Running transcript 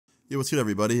Yo, what's good,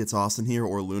 everybody? It's Austin here,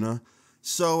 or Luna.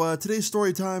 So, today's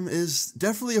story time is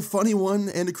definitely a funny one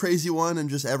and a crazy one and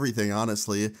just everything,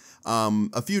 honestly.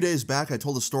 A few days back, I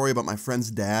told a story about my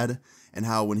friend's dad and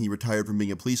how when he retired from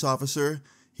being a police officer,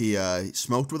 he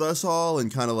smoked with us all and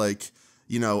kind of like,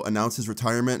 announced his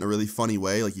retirement in a really funny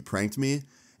way, like he pranked me.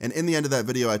 And in the end of that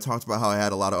video, I talked about how I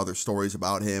had a lot of other stories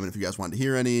about him, and if you guys wanted to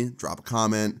hear any, drop a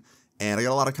comment. And I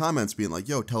got a lot of comments being like,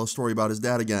 yo, tell a story about his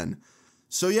dad again.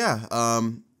 So yeah,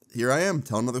 here I am,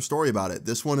 telling another story about it.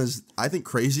 This one is, I think,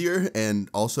 crazier and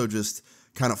also just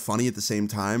kind of funny at the same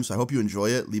time, so I hope you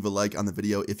enjoy it. Leave a like on the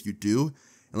video if you do,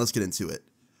 and let's get into it.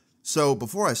 So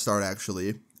before I start,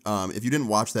 actually, if you didn't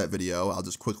watch that video, I'll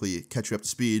just quickly catch you up to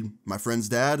speed. My friend's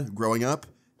dad, growing up,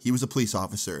 he was a police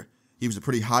officer. He was a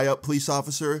pretty high-up police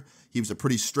officer. He was a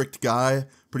pretty strict guy,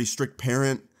 pretty strict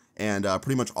parent, and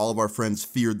pretty much all of our friends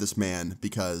feared this man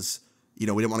because, we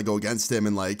didn't want to go against him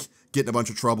and, get in a bunch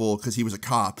of trouble because he was a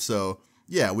cop. So,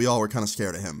 yeah, we all were kind of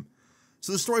scared of him.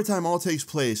 So the story time all takes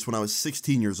place when I was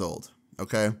 16 years old,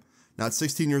 okay? Now, at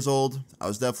 16 years old, I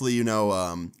was definitely,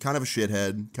 kind of a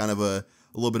shithead, kind of a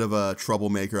little bit of a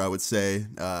troublemaker, I would say.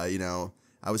 I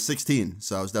was 16,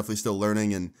 so I was definitely still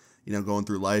learning and, going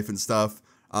through life and stuff.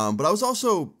 But I was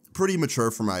also pretty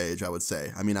mature for my age, I would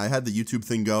say. I mean, I had the YouTube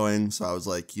thing going, so I was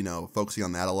focusing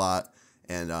on that a lot,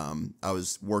 and I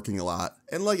was working a lot.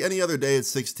 And like any other day at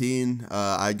 16,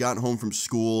 I got home from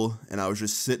school, and I was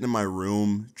just sitting in my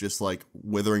room, just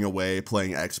withering away,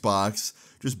 playing Xbox,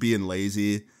 just being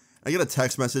lazy. I get a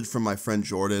text message from my friend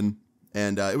Jordan,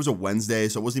 and it was a Wednesday,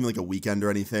 so it wasn't even like a weekend or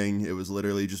anything. It was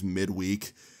literally just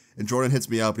midweek. And Jordan hits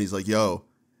me up, and he's like, yo,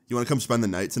 you want to come spend the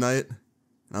night tonight?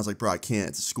 And I was like, bro, I can't.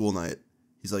 It's a school night.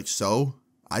 He's like, so?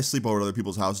 I sleep over at other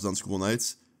people's houses on school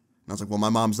nights. And I was like, well, my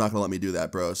mom's not going to let me do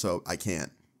that, bro, so I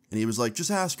can't. And he was like,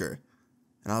 just ask her.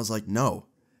 And I was like, no.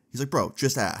 He's like, bro,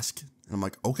 just ask. And I'm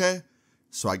like, okay.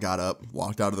 So I got up,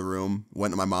 walked out of the room,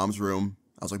 went to my mom's room.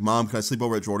 I was like, Mom, can I sleep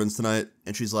over at Jordan's tonight?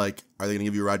 And she's like, are they going to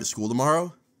give you a ride to school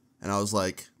tomorrow? And I was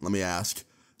like, let me ask.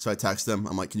 So I texted him.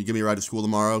 I'm like, can you give me a ride to school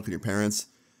tomorrow? Can your parents?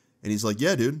 And he's like,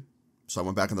 yeah, dude. So I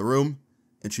went back in the room,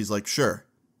 and she's like, sure.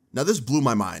 Now, this blew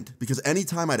my mind, because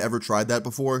anytime I'd ever tried that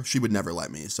before, she would never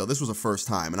let me. So this was a first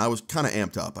time, and I was kind of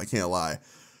amped up, I can't lie.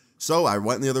 So I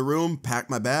went in the other room, packed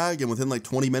my bag, and within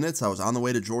 20 minutes, I was on the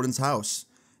way to Jordan's house.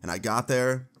 And I got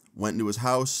there, went into his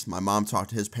house. My mom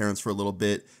talked to his parents for a little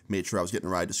bit, made sure I was getting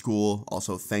a ride to school,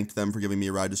 also thanked them for giving me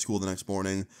a ride to school the next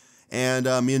morning. And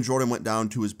me and Jordan went down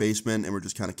to his basement, and we're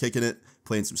just kind of kicking it,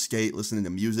 playing some skate, listening to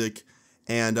music.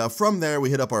 And from there, we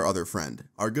hit up our other friend,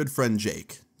 our good friend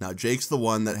Jake. Now, Jake's the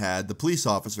one that had the police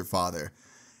officer father.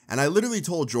 And I literally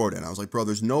told Jordan, I was like, bro,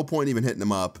 there's no point even hitting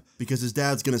him up because his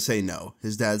dad's going to say no.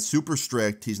 His dad's super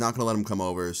strict. He's not going to let him come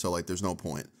over. So, there's no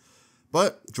point.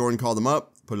 But Jordan called him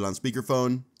up, put it on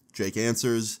speakerphone. Jake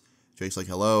answers. Jake's like,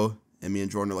 hello. And me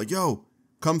and Jordan are like, yo,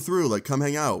 come through. Come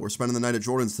hang out. We're spending the night at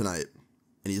Jordan's tonight.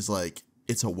 And he's like,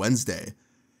 it's a Wednesday.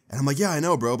 And I'm like, yeah, I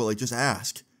know, bro, but just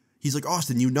ask. He's like,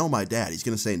 Austin, you know my dad. He's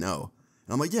going to say no.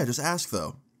 And I'm like, yeah, just ask,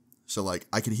 though. So,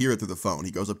 I could hear it through the phone.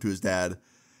 He goes up to his dad.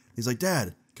 He's like,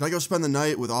 Dad, can I go spend the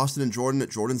night with Austin and Jordan at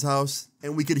Jordan's house?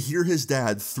 And we could hear his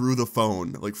dad through the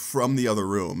phone, from the other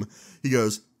room. He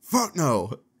goes, fuck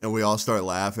no. And we all start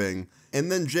laughing. And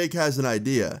then Jake has an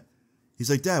idea. He's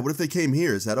like, Dad, what if they came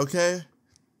here? Is that okay?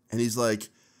 And he's like,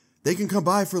 they can come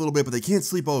by for a little bit, but they can't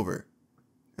sleep over.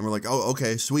 And we're like, oh,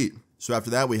 okay, sweet. So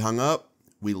after that, we hung up.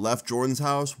 We left Jordan's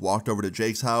house, walked over to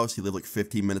Jake's house. He lived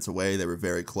 15 minutes away. They were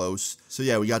very close. So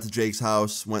yeah, we got to Jake's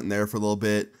house, went in there for a little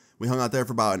bit. We hung out there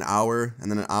for about an hour, and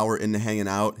then an hour into hanging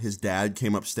out, his dad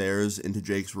came upstairs into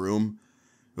Jake's room.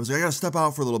 He was like, I gotta step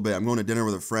out for a little bit. I'm going to dinner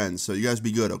with a friend, so you guys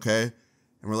be good, okay?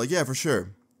 And we're like, yeah, for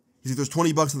sure. He's like, there's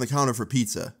 $20 on the counter for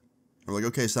pizza. And we're like,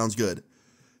 okay, sounds good.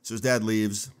 So his dad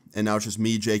leaves, and now it's just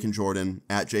me, Jake, and Jordan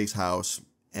at Jake's house.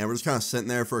 And we're just kind of sitting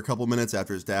there for a couple minutes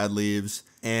after his dad leaves.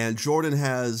 And Jordan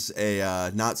has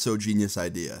a not-so-genius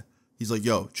idea. He's like,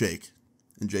 yo, Jake.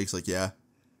 And Jake's like, yeah.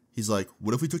 He's like,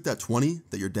 what if we took that 20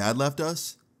 that your dad left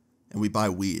us and we buy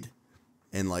weed?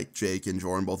 And Jake and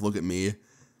Jordan both look at me.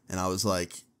 And I was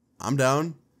like, I'm down.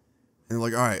 And they're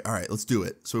like, all right, let's do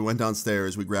it. So we went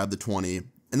downstairs, we grabbed the 20.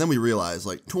 And then we realized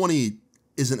 20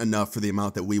 isn't enough for the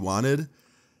amount that we wanted.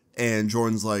 And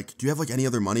Jordan's like, do you have any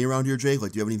other money around here, Jake? Do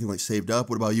you have anything saved up?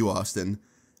 What about you, Austin?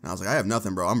 And I was like, I have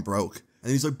nothing, bro. I'm broke. And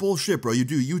he's like, bullshit, bro. You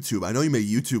do YouTube. I know you make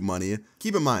YouTube money.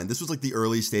 Keep in mind, this was the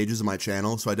early stages of my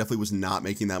channel, so I definitely was not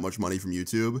making that much money from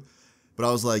YouTube. But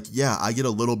I was like, yeah, I get a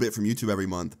little bit from YouTube every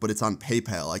month, but it's on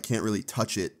PayPal. I can't really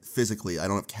touch it physically. I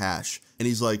don't have cash. And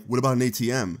he's like, what about an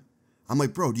ATM? I'm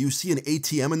like, bro, do you see an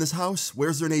ATM in this house?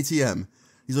 Where's there an ATM?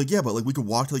 He's like, yeah, but like we could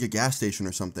walk to like a gas station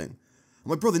or something.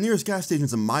 I'm like, bro, the nearest gas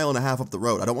station's 1.5 miles up the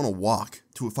road. I don't want to walk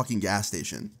to a fucking gas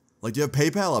station. Like, do you have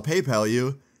PayPal? I'll PayPal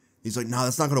you. He's like, nah,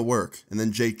 that's not going to work. And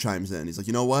then Jake chimes in. He's like,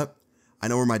 you know what? I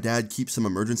know where my dad keeps some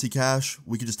emergency cash.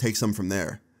 We could just take some from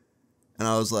there. And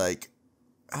I was like,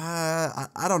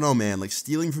 I don't know, man. Like,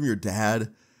 stealing from your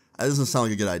dad, that doesn't sound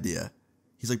like a good idea.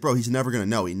 He's like, bro, he's never going to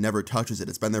know. He never touches it.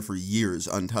 It's been there for years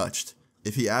untouched.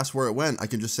 If he asks where it went, I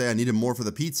can just say I needed more for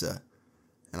the pizza.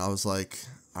 And I was like,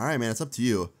 all right, man, it's up to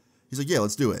you. He's like, yeah,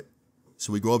 let's do it.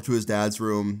 So we go up to his dad's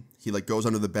room. He like goes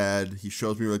under the bed. He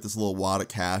shows me where like this little wad of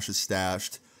cash is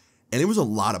stashed. And it was a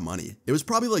lot of money. It was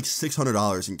probably like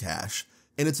 $600 in cash.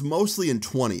 And it's mostly in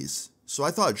 20s. So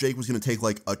I thought Jake was going to take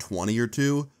like a 20 or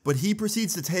two. But he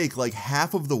proceeds to take like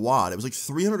half of the wad. It was like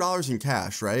 $300 in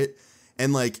cash, right?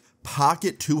 And like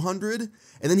pocket 200.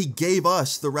 And then he gave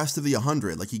us the rest of the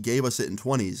 100. Like he gave us it in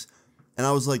 20s. And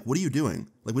I was like, what are you doing?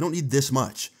 Like, we don't need this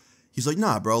much. He's like,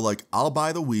 nah, bro, like, I'll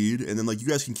buy the weed, and then, like, you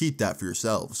guys can keep that for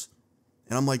yourselves.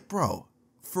 And I'm like, bro,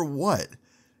 for what?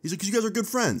 He's like, because you guys are good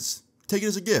friends. Take it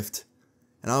as a gift.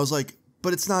 And I was like,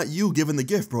 but it's not you giving the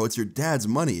gift, bro. It's your dad's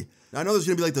money. Now, I know there's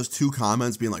going to be, like, those two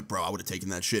comments being like, bro, I would have taken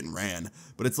that shit and ran.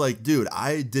 But it's like, dude,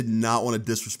 I did not want to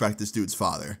disrespect this dude's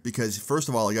father. Because, first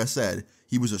of all, like I said,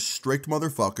 he was a strict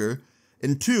motherfucker.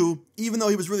 And two, even though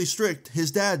he was really strict, his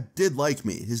dad did like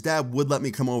me. His dad would let me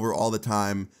come over all the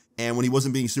time. And when he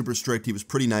wasn't being super strict, he was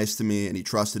pretty nice to me and he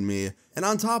trusted me. And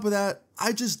on top of that,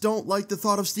 I just don't like the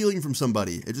thought of stealing from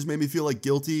somebody. It just made me feel like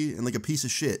guilty and like a piece of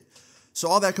shit. So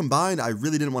all that combined, I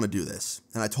really didn't want to do this.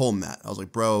 And I told him that. I was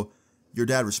like, bro, your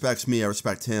dad respects me. I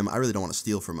respect him. I really don't want to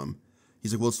steal from him.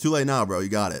 He's like, well, it's too late now, bro. You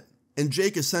got it. And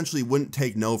Jake essentially wouldn't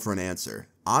take no for an answer.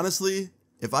 Honestly,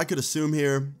 if I could assume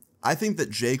here, I think that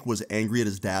Jake was angry at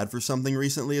his dad for something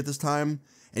recently at this time,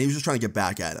 and he was just trying to get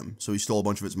back at him, so he stole a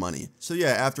bunch of his money. So yeah,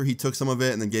 after he took some of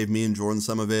it and then gave me and Jordan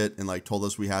some of it and like told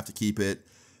us we have to keep it,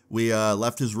 we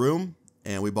left his room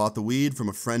and we bought the weed from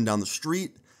a friend down the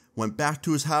street, went back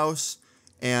to his house,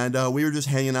 and we were just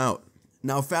hanging out.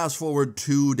 Now fast forward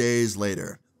 2 days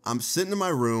later. I'm sitting in my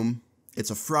room. It's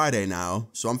a Friday now,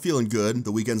 so I'm feeling good.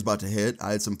 The weekend's about to hit.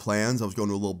 I had some plans. I was going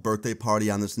to a little birthday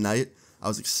party on this night. I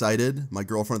was excited. My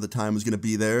girlfriend at the time was going to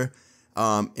be there.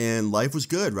 And life was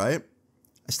good, right?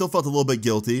 I still felt a little bit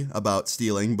guilty about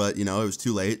stealing, but, you know, it was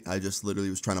too late. I just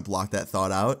literally was trying to block that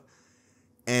thought out.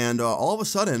 And all of a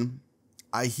sudden,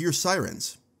 I hear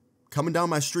sirens coming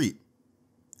down my street.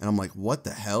 And I'm like, what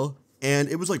the hell? And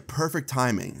it was like perfect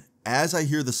timing. As I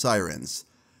hear the sirens,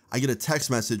 I get a text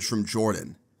message from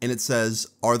Jordan. And it says,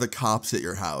 are the cops at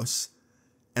your house?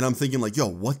 And I'm thinking like, yo,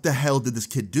 what the hell did this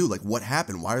kid do? Like, what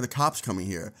happened? Why are the cops coming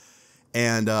here?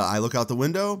 And I look out the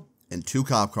window and 2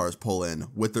 cop cars pull in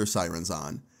with their sirens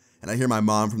on. And I hear my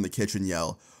mom from the kitchen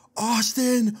yell,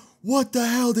 Austin, what the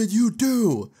hell did you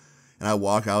do? And I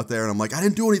walk out there and I'm like, I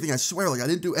didn't do anything. I swear, like I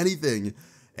didn't do anything.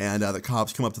 And the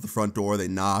cops come up to the front door. They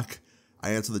knock. I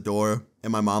answer the door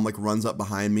and my mom like runs up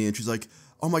behind me and she's like,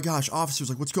 oh my gosh, officers,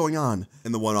 like what's going on?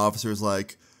 And the one officer is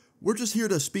like, we're just here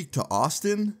to speak to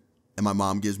Austin. And my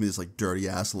mom gives me this like dirty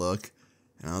ass look.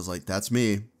 And I was like, that's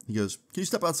me. He goes, can you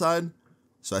step outside?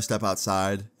 So I step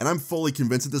outside and I'm fully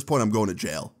convinced at this point I'm going to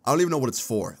jail. I don't even know what it's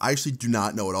for. I actually do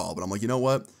not know at all. But I'm like, you know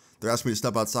what? They're asking me to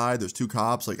step outside. There's 2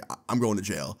 cops. Like, I'm going to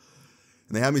jail.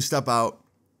 And they have me step out.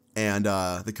 And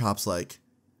the cop's like,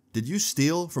 did you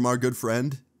steal from our good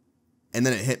friend? And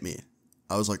then it hit me.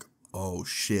 I was like, oh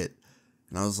shit.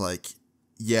 And I was like,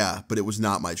 yeah, but it was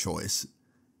not my choice.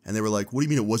 And they were like, what do you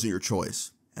mean it wasn't your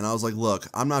choice? And I was like, look,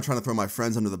 I'm not trying to throw my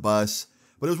friends under the bus,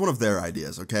 but it was one of their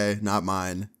ideas, okay? Not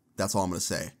mine. That's all I'm going to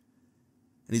say.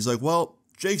 And he's like, well,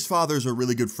 Jake's father is a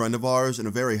really good friend of ours and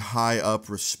a very high up,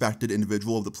 respected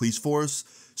individual of the police force.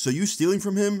 So you stealing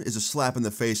from him is a slap in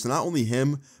the face to not only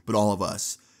him, but all of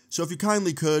us. So if you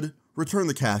kindly could, return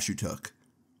the cash you took.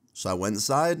 So I went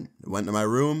inside, went to my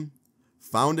room,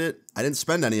 found it. I didn't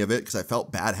spend any of it because I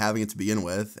felt bad having it to begin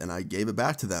with, and I gave it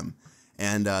back to them.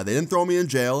 And they didn't throw me in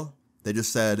jail. They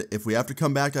just said, if we have to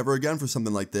come back ever again for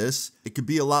something like this, it could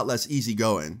be a lot less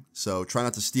easygoing, so try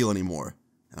not to steal anymore.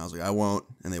 And I was like, I won't,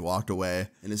 and they walked away.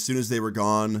 And as soon as they were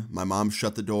gone, my mom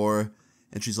shut the door,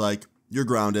 and she's like, you're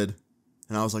grounded.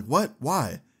 And I was like, what?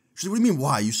 Why? She's like, what do you mean,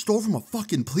 why? You stole from a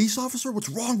fucking police officer? What's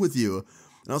wrong with you?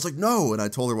 And I was like, no, and I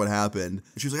told her what happened.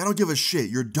 And she was like, I don't give a shit,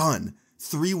 you're done.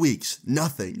 3 weeks,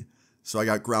 nothing. So I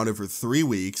got grounded for 3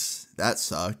 weeks. That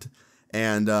sucked.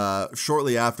 And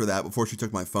shortly after that, before she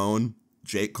took my phone,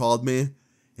 Jake called me,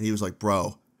 and he was like,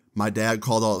 bro, my dad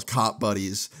called all his cop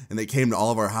buddies, and they came to all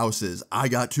of our houses. I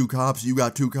got 2 cops, you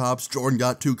got 2 cops, Jordan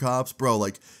got 2 cops. Bro,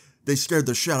 like, they scared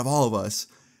the shit out of all of us.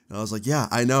 And I was like, yeah,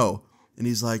 I know. And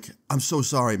he's like, I'm so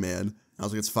sorry, man. I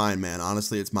was like, it's fine, man.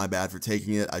 Honestly, it's my bad for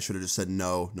taking it. I should have just said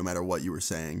no matter what you were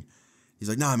saying. He's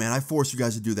like, nah, man, I forced you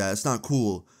guys to do that. It's not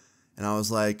cool. And I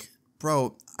was like,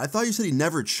 bro, I thought you said he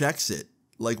never checks it.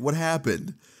 Like, what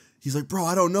happened? He's like, bro,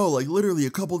 I don't know. Like, literally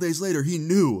a couple days later, he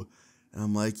knew. And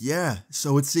I'm like, yeah,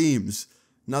 so it seems.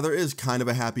 Now, there is kind of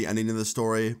a happy ending to the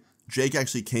story. Jake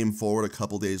actually came forward a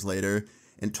couple days later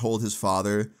and told his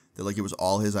father that, like, it was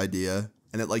all his idea.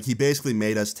 And that, like, he basically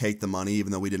made us take the money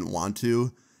even though we didn't want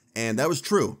to. And that was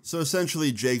true. So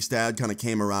essentially, Jake's dad kind of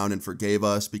came around and forgave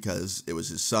us because it was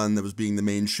his son that was being the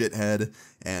main shithead.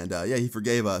 And yeah, he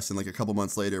forgave us. And like a couple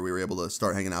months later, we were able to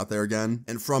start hanging out there again.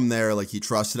 And from there, like, he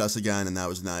trusted us again, and that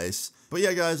was nice. But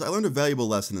yeah, guys, I learned a valuable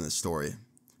lesson in this story.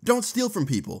 Don't steal from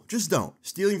people. Just don't.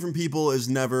 Stealing from people is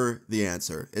never the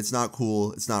answer. It's not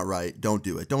cool. It's not right. Don't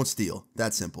do it. Don't steal.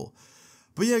 That simple.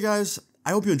 But yeah, guys,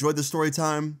 I hope you enjoyed this story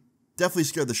time. Definitely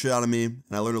scared the shit out of me, and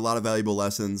I learned a lot of valuable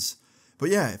lessons. But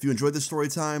yeah, if you enjoyed this story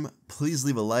time, please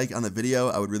leave a like on the video.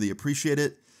 I would really appreciate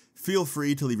it. Feel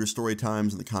free to leave your story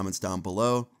times in the comments down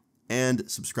below, and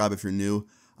subscribe if you're new.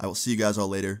 I will see you guys all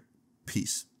later.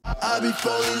 Peace. I be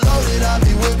fully loaded, I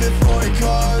be whipping foreign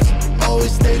cars.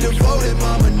 Always stay devoted,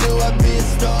 mama knew I'd be a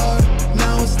star.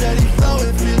 Now I'm steady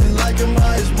flowing, feeling like I'm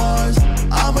high as Mars.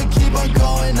 I'ma keep on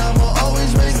going, I'ma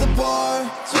always raise the bar.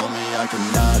 Told me I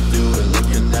cannot do it,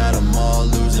 looking at 'em